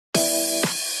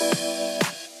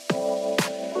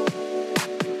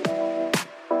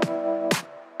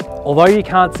Although you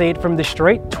can't see it from the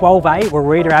street, 12A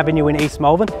Warida Avenue in East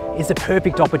Malvern is a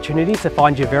perfect opportunity to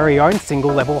find your very own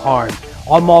single level home.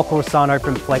 I'm Rosano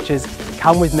from Fletchers.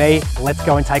 Come with me, let's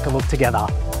go and take a look together.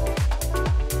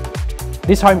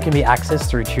 This home can be accessed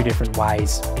through two different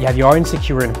ways. You have your own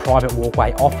secure and private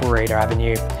walkway off Warida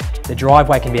Avenue. The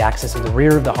driveway can be accessed at the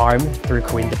rear of the home through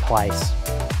Cooinda Place.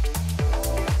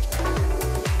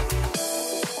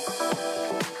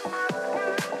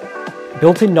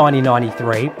 Built in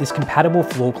 1993, this compatible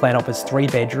floor plan offers 3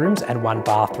 bedrooms and 1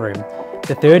 bathroom.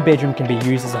 The third bedroom can be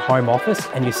used as a home office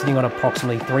and you're sitting on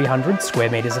approximately 300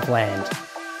 square metres of land.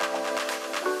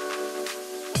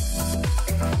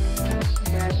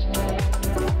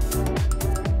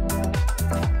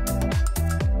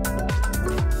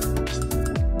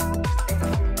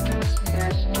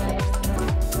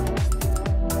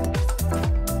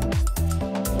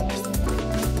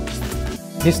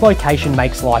 This location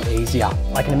makes life easier.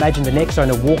 I can imagine the next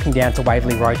owner walking down to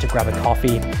Waverley Road to grab a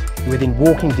coffee. You're within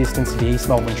walking distance to the East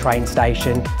Malvern train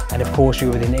station, and of course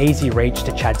you're within easy reach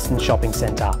to Chadstone shopping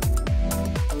centre.